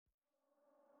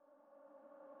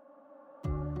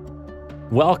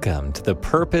Welcome to the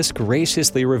Purpose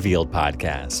Graciously Revealed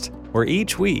podcast, where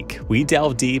each week we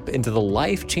delve deep into the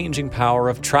life-changing power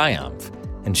of triumph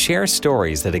and share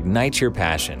stories that ignite your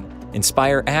passion,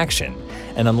 inspire action,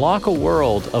 and unlock a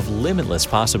world of limitless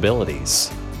possibilities.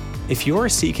 If you're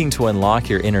seeking to unlock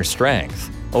your inner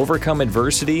strength, overcome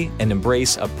adversity, and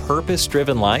embrace a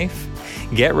purpose-driven life,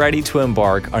 get ready to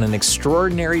embark on an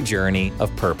extraordinary journey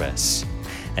of purpose.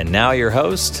 And now your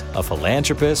host, a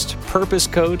philanthropist, purpose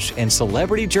coach, and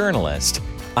celebrity journalist,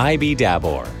 Ibi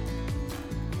Dabor.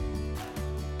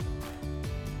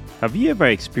 Have you ever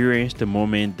experienced a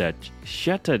moment that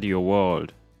shattered your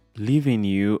world, leaving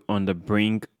you on the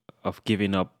brink of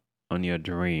giving up on your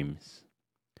dreams?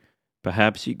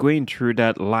 Perhaps you're going through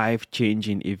that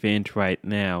life-changing event right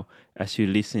now as you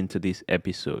listen to this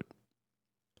episode.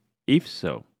 If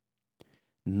so,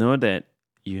 know that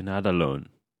you're not alone.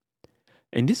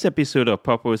 In this episode of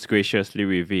Purpose Graciously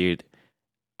Revealed,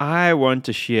 I want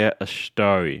to share a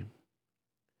story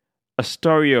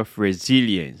of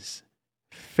resilience,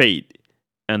 faith,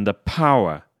 and the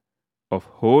power of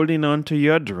holding on to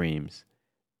your dreams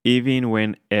even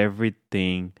when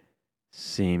everything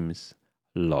seems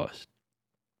lost.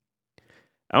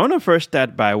 I want to first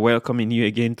start by welcoming you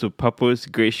again to Purpose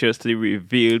Graciously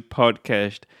Revealed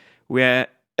podcast, where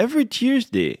every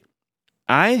Tuesday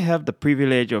I have the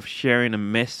privilege of sharing a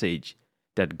message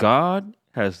that God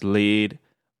has laid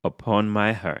upon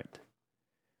my heart.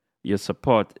 Your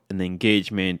support and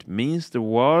engagement means the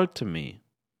world to me.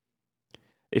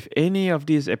 If any of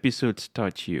these episodes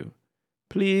touch you,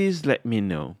 please let me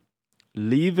know.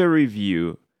 Leave a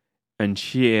review and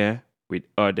share with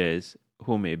others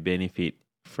who may benefit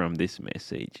from this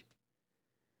message.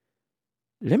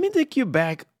 Let me take you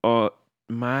back on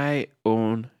my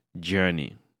own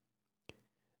journey.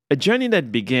 A journey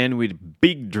that began with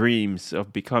big dreams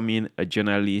of becoming a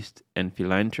journalist and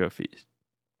philanthropist.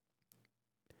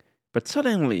 But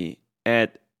suddenly,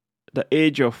 at the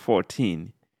age of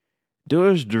 14,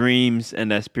 those dreams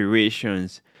and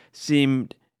aspirations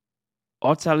seemed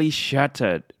utterly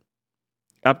shattered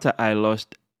after I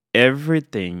lost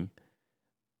everything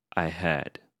I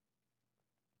had.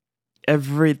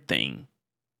 Everything.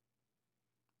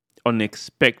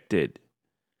 Unexpected,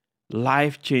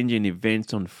 life-changing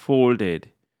events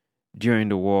unfolded during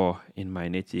the war in my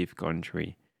native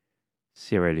country,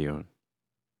 Sierra Leone.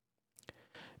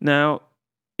 Now,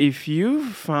 if you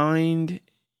find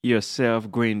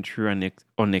yourself going through an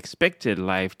unexpected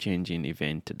life-changing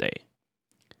event today,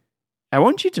 I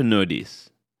want you to know this,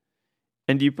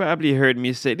 and you probably heard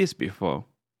me say this before.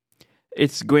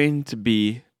 It's going to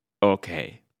be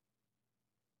okay.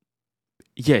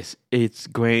 Yes, it's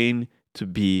going to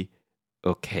be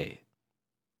okay.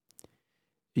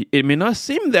 It may not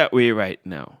seem that way right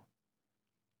now,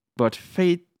 but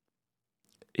faith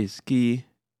is key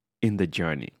in the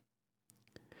journey.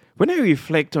 When I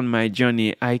reflect on my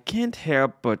journey, I can't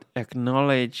help but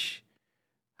acknowledge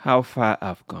how far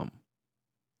I've come.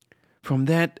 From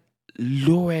that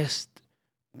lowest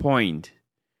point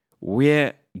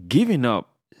where giving up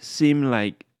seemed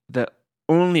like the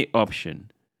only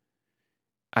option,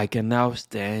 I can now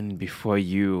stand before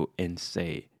you and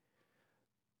say,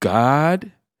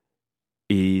 God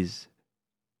is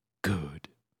good.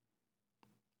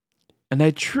 And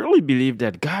I truly believe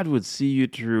that God would see you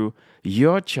through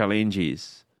your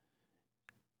challenges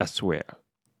as well.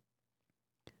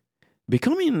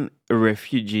 Becoming a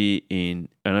refugee in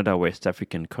another West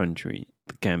African country,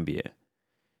 the Gambia,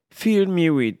 filled me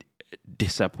with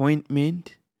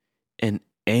disappointment and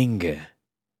anger.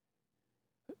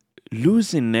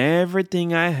 Losing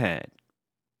everything I had,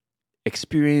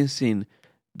 experiencing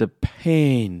the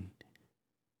pain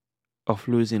of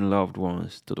losing loved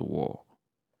ones to the war,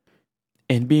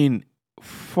 and being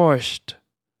forced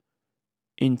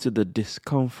into the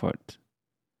discomfort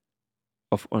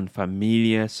of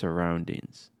unfamiliar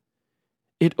surroundings.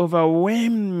 It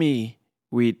overwhelmed me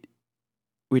with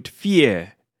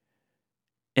fear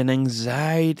and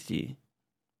anxiety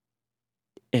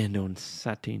and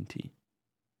uncertainty.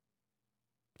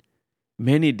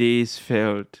 Many days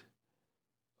felt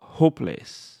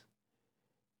hopeless,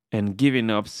 and giving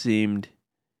up seemed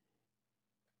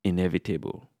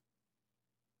inevitable.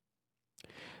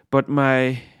 But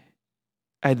I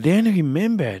then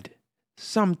remembered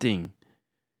something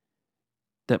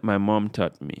that my mom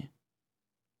taught me.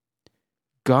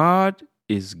 God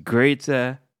is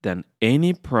greater than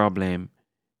any problem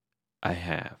I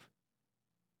have.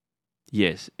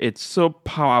 Yes, it's so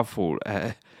powerful.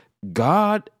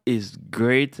 God is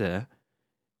greater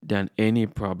than any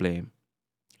problem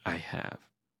I have.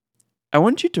 I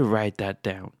want you to write that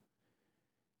down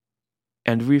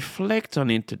and reflect on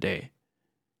it today.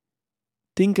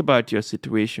 Think about your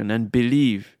situation and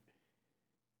believe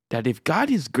that if God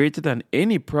is greater than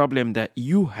any problem that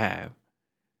you have,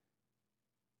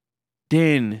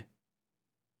 then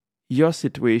your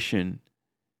situation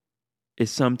is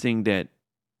something that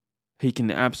He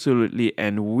can absolutely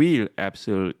and will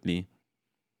absolutely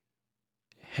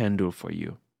handle for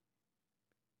you.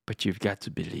 But you've got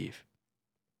to believe.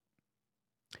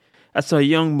 As a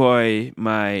young boy,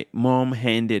 my mom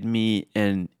handed me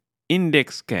an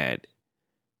index card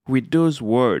with those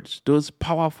words, those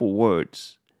powerful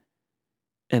words,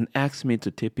 and asked me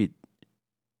to tape it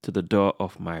to the door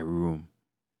of my room.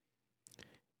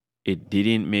 It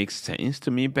didn't make sense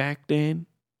to me back then,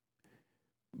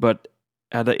 but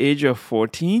at the age of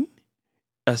 14,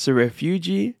 as a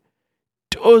refugee,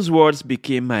 those words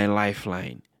became my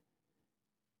lifeline.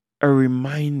 A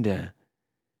reminder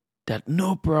that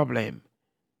no problem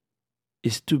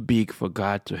is too big for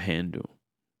God to handle.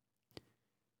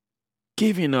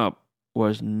 Giving up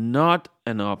was not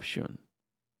an option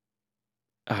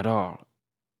at all.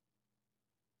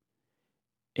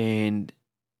 And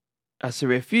as a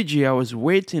refugee, I was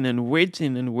waiting and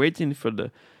waiting and waiting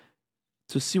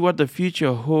to see what the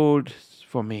future holds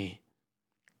for me.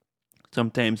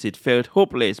 Sometimes it felt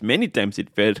hopeless. Many times it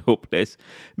felt hopeless.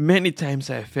 Many times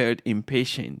I felt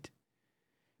impatient.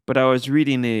 But I was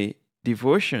reading a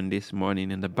devotion this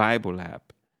morning in the Bible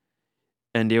app,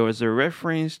 and there was a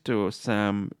reference to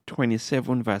Psalm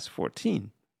 27 verse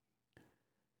 14,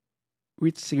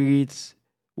 which reads,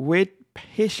 "Wait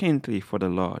patiently for the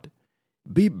Lord.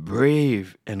 Be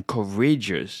brave and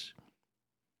courageous."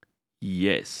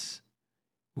 Yes,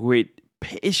 wait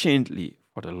patiently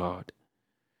for the Lord.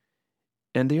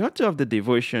 And the author of the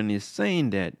devotion is saying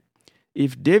that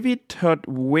if David thought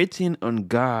waiting on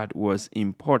God was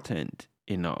important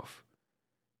enough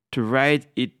to write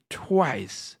it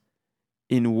twice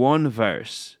in one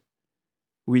verse,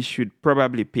 we should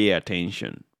probably pay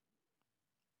attention.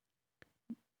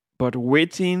 But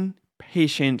waiting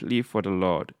patiently for the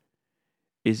Lord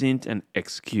isn't an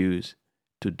excuse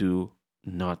to do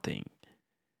nothing.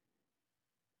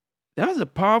 That was a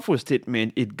powerful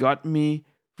statement. It got me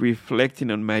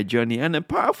reflecting on my journey, and a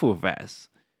powerful verse.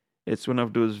 It's one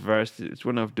of those verses, it's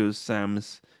one of those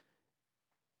Psalms,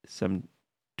 Psalm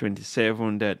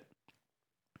 27, that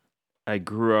I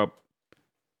grew up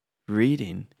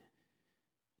reading.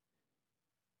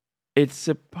 It's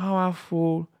a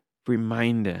powerful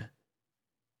reminder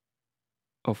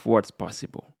of what's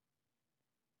possible.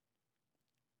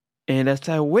 And as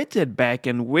I waited back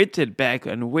and waited back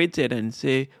and waited and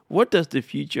say, what does the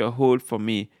future hold for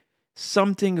me?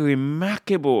 Something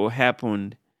remarkable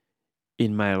happened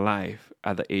in my life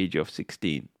at the age of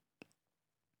 16.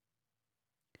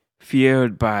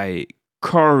 Fueled by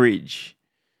courage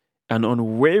and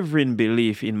unwavering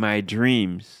belief in my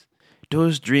dreams,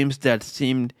 those dreams that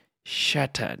seemed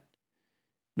shattered,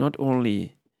 not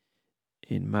only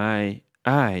in my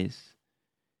eyes,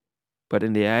 but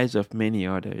in the eyes of many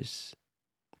others,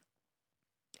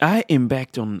 I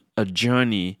embarked on a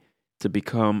journey to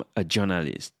become a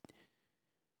journalist,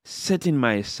 setting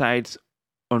my sights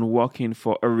on working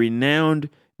for a renowned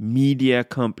media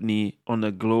company on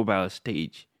a global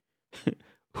stage.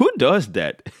 Who does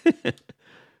that?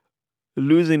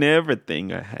 Losing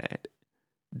everything I had,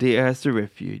 there as a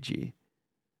refugee,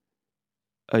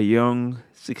 a young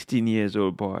 16 years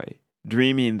old boy,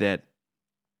 dreaming that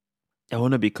I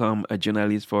want to become a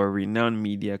journalist for a renowned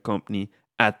media company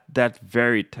at that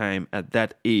very time, at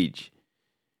that age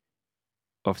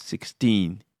of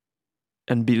 16,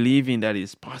 and believing that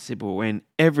it's possible when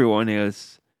everyone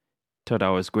else thought I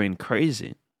was going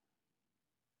crazy.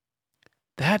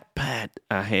 That path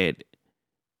ahead,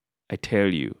 I tell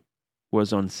you,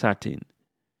 was uncertain.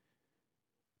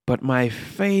 But my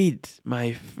faith,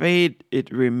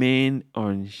 it remained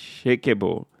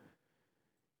unshakable.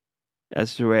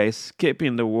 As we were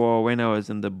escaping the war, when I was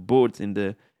in the boat in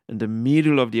the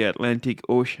middle of the Atlantic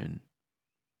Ocean,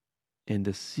 and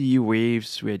the sea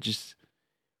waves were just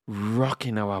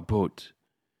rocking our boat.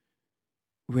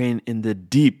 When in the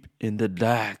deep, in the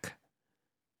dark,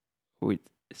 with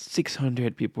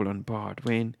 600 people on board,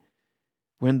 when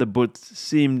the boat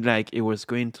seemed like it was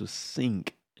going to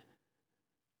sink.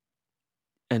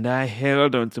 And I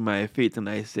held on to my faith and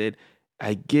I said,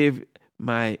 I gave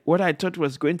what I thought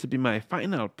was going to be my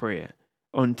final prayer,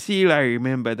 until I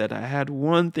remember that I had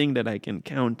one thing that I can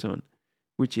count on,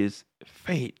 which is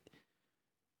faith.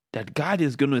 That God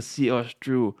is going to see us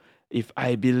through if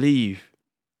I believe.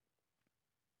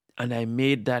 And I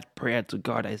made that prayer to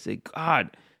God. I said,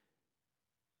 God,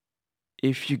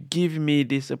 if you give me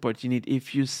this opportunity,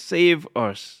 if you save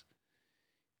us,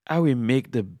 I will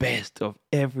make the best of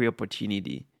every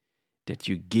opportunity that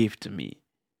you give to me.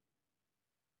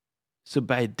 So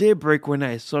by daybreak, when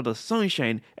I saw the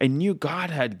sunshine, I knew God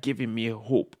had given me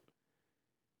hope.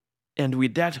 And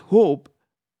with that hope,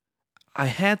 I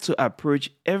had to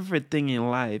approach everything in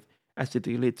life as it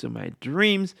relates to my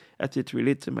dreams, as it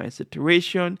relates to my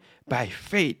situation, by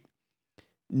faith,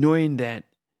 knowing that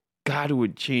God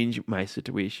would change my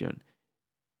situation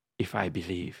if I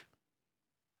believe.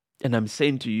 And I'm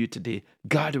saying to you today,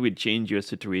 God will change your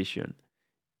situation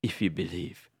if you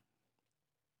believe.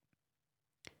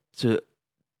 So,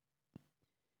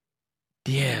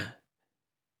 there,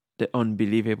 the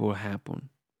unbelievable happened.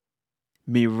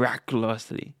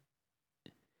 Miraculously,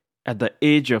 at the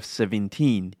age of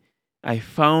 17, I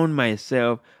found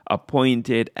myself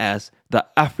appointed as the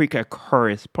Africa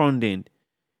correspondent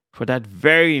for that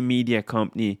very media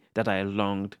company that I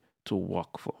longed to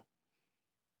work for.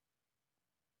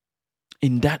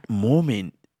 In that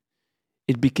moment,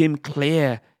 it became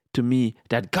clear to me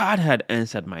that God had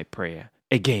answered my prayer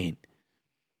again.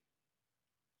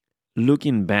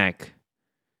 Looking back,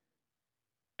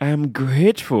 I am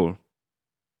grateful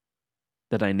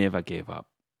that I never gave up.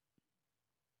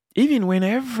 Even when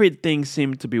everything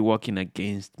seemed to be working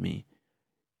against me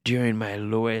during my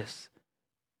lowest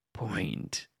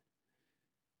point.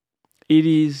 It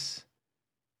is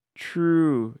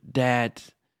through that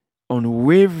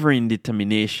unwavering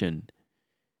determination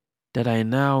that I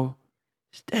now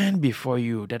stand before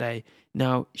you, that I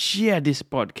now share this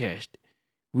podcast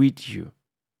with you.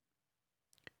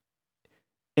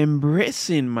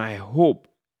 Embracing my hope,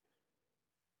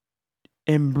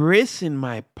 embracing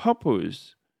my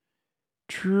purpose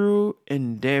through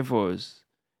endeavors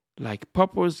like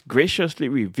Purpose Graciously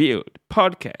Revealed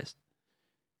podcast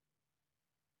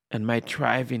and my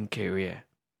thriving career.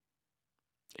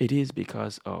 It is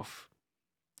because of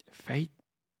faith,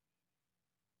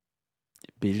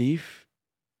 belief,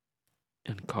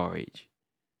 and courage.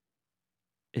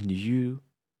 And you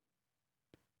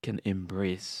can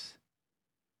embrace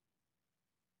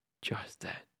just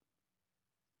that.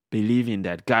 Believing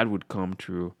that God would come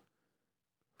through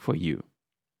for you.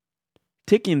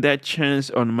 Taking that chance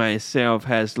on myself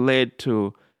has led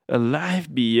to a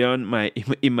life beyond my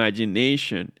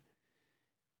imagination.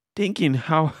 Thinking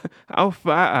how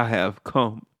far I have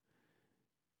come.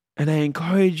 And I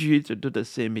encourage you to do the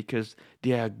same because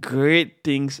there are great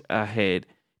things ahead.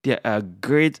 There are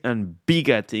great and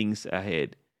bigger things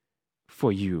ahead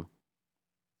for you.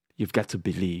 You've got to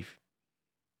believe.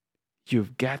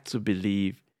 You've got to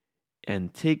believe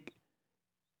and take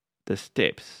the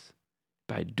steps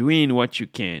by doing what you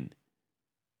can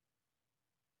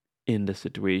in the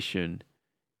situation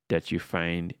that you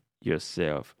find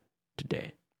yourself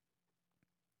today.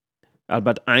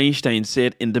 Albert Einstein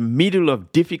said, in the middle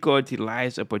of difficulty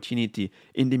lies opportunity.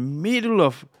 In the middle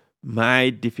of my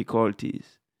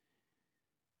difficulties,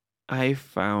 I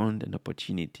found an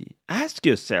opportunity. Ask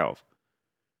yourself.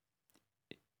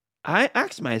 I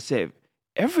ask myself,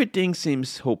 everything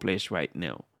seems hopeless right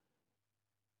now.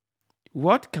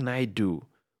 What can I do?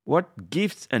 What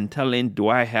gifts and talent do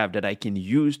I have that I can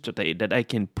use today, that I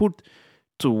can put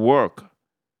to work?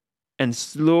 And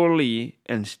slowly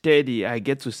and steady, I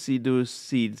get to see those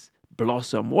seeds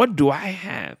blossom. What do I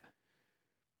have?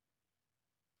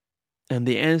 And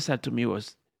the answer to me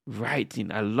was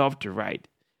writing. I love to write.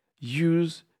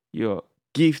 Use your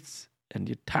gifts and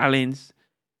your talents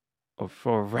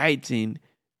for writing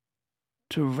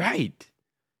to write.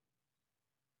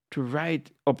 To write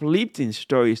uplifting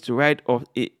stories, to write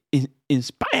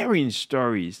inspiring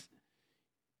stories.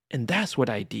 And that's what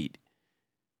I did.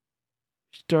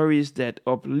 Stories that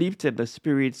uplifted the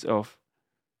spirits of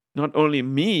not only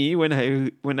me when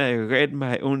I read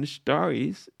my own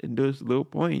stories in those low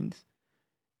points,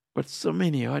 but so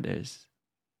many others.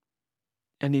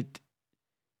 And it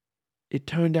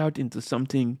turned out into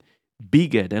something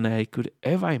bigger than I could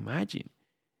ever imagine.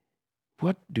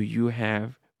 What do you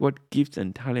have? What gifts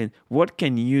and talent? What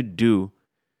can you do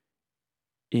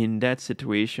in that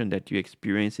situation that you're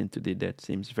experiencing today that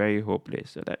seems very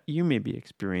hopeless or that you may be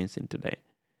experiencing today?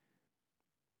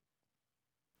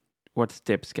 What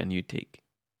steps can you take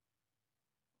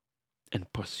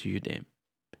and pursue them?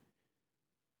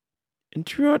 And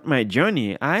throughout my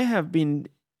journey, I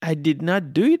did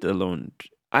not do it alone.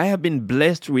 I have been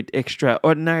blessed with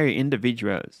extraordinary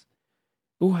individuals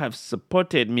who have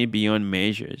supported me beyond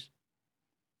measures.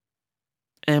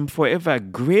 I am forever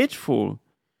grateful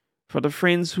for the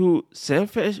friends who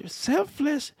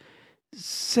selflessly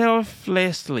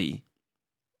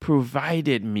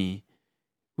provided me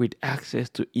with access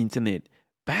to internet.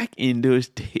 Back in those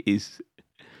days,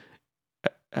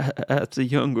 as a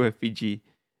young refugee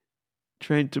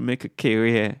trying to make a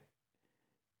career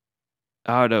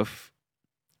out of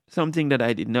something that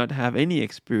I did not have any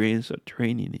experience or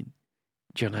training in,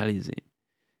 journalism.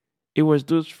 It was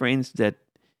those friends that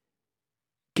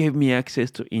gave me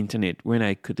access to internet when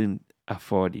I couldn't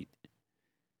afford it.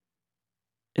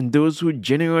 And those who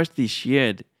generously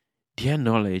shared their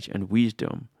knowledge and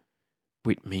wisdom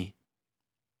with me.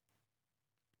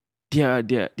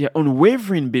 Their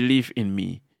unwavering belief in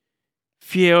me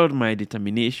fueled my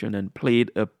determination and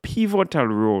played a pivotal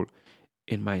role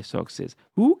in my success.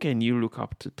 Who can you look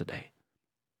up to today?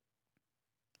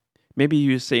 Maybe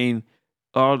you're saying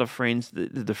all the friends,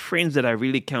 the friends that I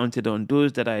really counted on,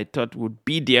 those that I thought would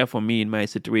be there for me in my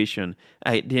situation,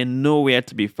 they're nowhere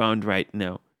to be found right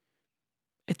now.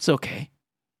 It's okay.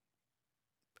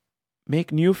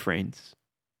 Make new friends.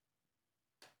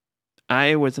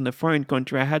 I was in a foreign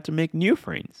country. I had to make new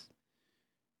friends.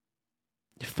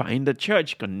 Find a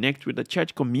church, connect with the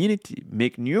church community,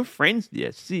 make new friends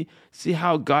there. See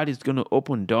how God is going to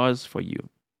open doors for you.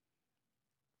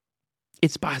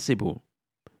 It's possible.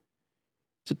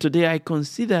 So today I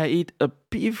consider it a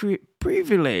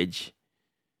privilege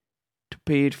to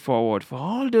pay it forward for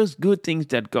all those good things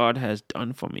that God has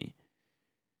done for me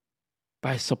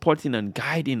by supporting and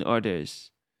guiding others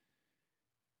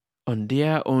on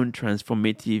their own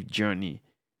transformative journey,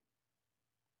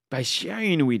 by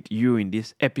sharing with you in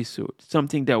this episode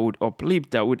something that would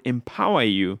uplift, that would empower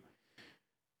you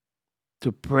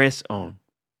to press on.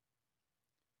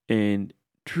 And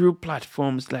through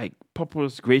platforms like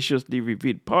Purpose Graciously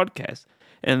Revealed podcast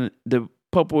and the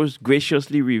Purpose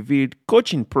Graciously Revealed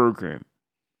coaching program,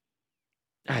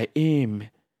 I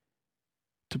aim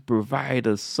to provide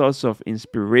a source of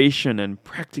inspiration and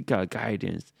practical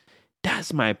guidance.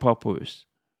 That's my purpose.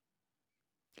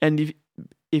 And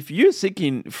if you're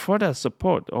seeking further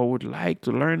support or would like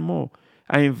to learn more,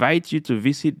 I invite you to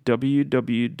visit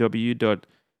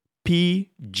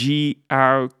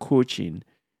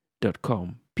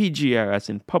www.pgrcoaching.com. PGR as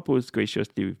in Purpose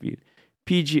Graciously Revealed.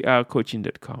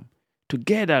 pgrcoaching.com.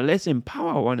 Together, let's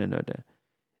empower one another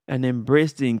and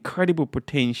embrace the incredible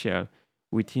potential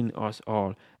within us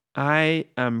all. I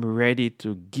am ready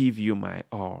to give you my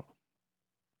all.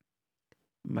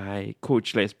 My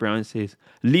coach Les Brown says,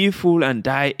 live full and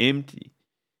die empty.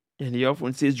 And he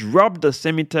often says, rob the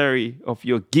cemetery of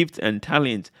your gifts and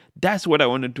talents. That's what I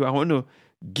want to do. I want to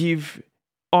give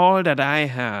all that I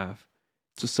have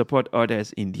to support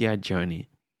others in their journey.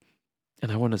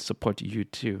 And I want to support you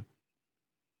too.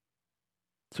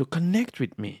 So connect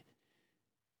with me.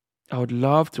 I would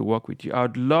love to work with you. I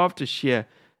would love to share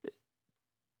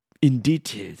in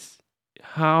details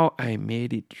how I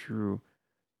made it through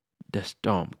the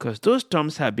storm, because those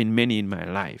storms have been many in my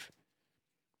life.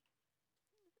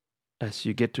 As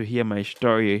you get to hear my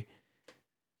story,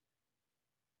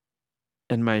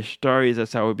 and my stories,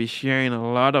 as I will be sharing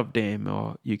a lot of them,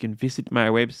 or you can visit my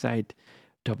website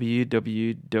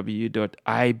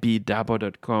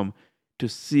www.ibdabo.com to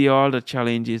see all the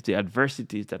challenges, the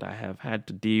adversities that I have had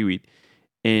to deal with,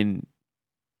 and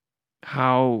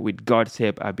how with God's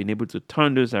help I've been able to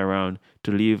turn those around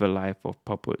to live a life of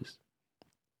purpose.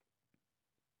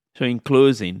 So in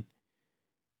closing,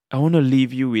 I want to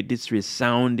leave you with this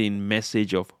resounding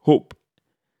message of hope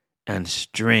and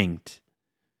strength.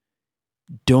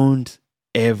 Don't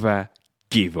ever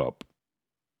give up.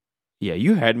 Yeah,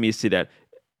 you heard me say that.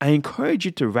 I encourage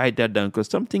you to write that down, because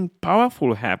something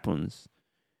powerful happens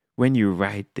when you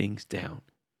write things down.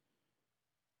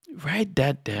 Write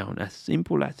that down, as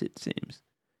simple as it seems.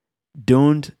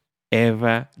 Don't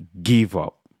ever give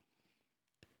up.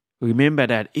 Remember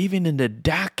that even in the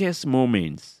darkest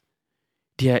moments,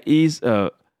 there is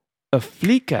a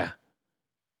flicker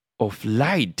of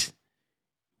light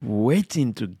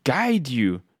waiting to guide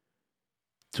you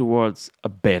towards a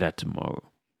better tomorrow.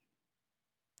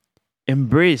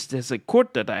 Embrace. There's a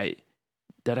quote that I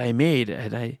made,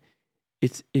 and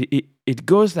it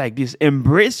goes like this: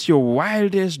 embrace your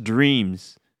wildest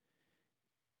dreams,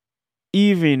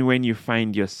 even when you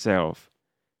find yourself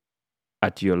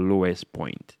at your lowest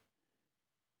point.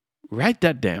 Write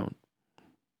that down.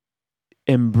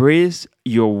 Embrace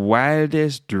your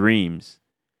wildest dreams,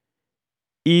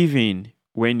 even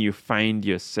when you find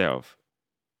yourself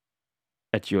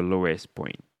at your lowest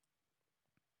point.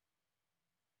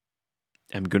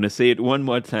 I'm going to say it one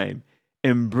more time.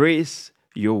 Embrace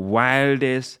your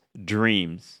wildest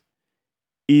dreams,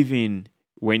 even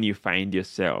when you find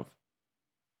yourself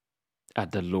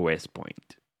at the lowest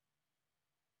point.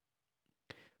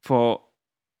 For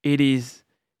it is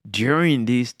during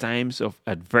these times of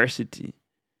adversity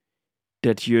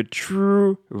that your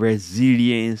true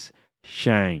resilience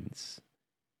shines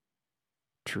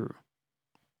through.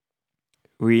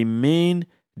 Remain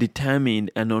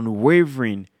determined and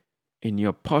unwavering in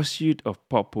your pursuit of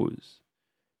purpose,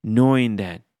 knowing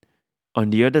that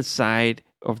on the other side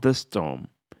of the storm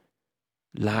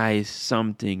lies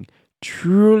something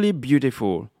truly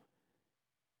beautiful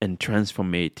and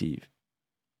transformative.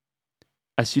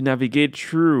 As you navigate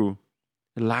through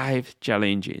life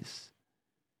challenges,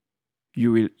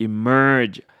 you will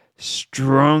emerge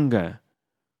stronger,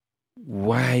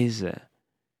 wiser,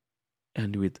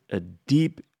 and with a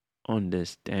deep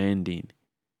understanding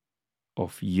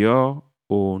of your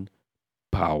own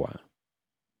power.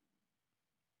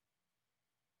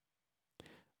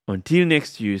 Until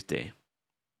next Tuesday,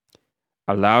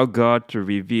 allow God to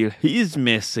reveal His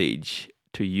message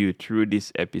to you through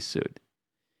this episode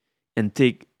and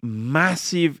take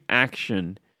massive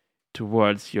action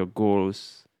towards your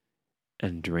goals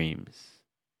and dreams.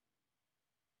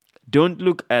 Don't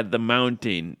look at the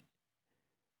mountain.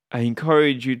 I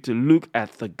encourage you to look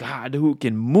at the God who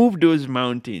can move those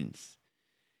mountains.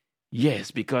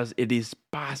 Yes, because it is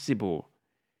possible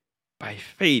by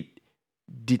faith,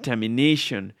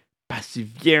 determination,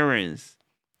 perseverance,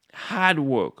 hard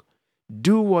work.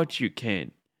 Do what you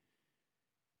can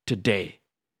today,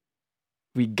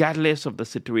 regardless of the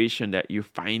situation that you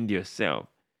find yourself.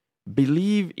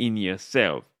 Believe in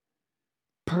yourself.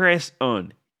 Press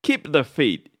on. Keep the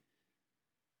faith.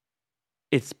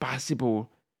 It's possible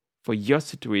for your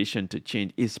situation to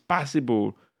change. It's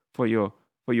possible for your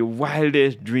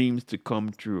wildest dreams to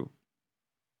come true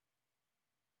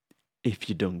if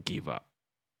you don't give up.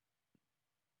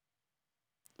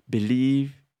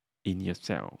 Believe in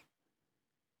yourself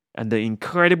and the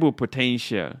incredible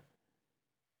potential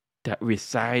that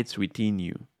resides within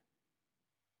you.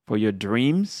 For your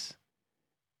dreams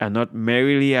are not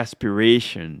merely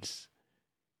aspirations,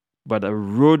 but a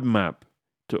roadmap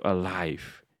to a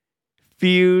life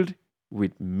filled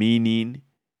with meaning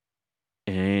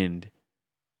and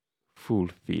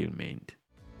fulfillment.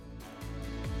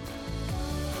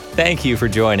 Thank you for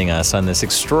joining us on this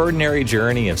extraordinary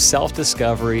journey of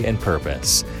self-discovery and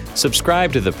purpose.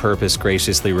 Subscribe to the Purpose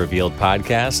Graciously Revealed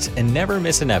podcast and never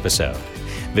miss an episode.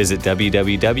 Visit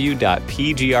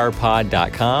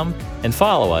www.pgrpod.com and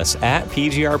follow us at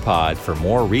PGRPod for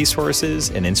more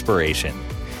resources and inspiration.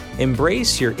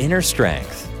 Embrace your inner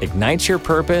strength, ignite your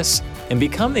purpose, and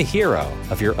become the hero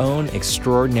of your own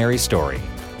extraordinary story.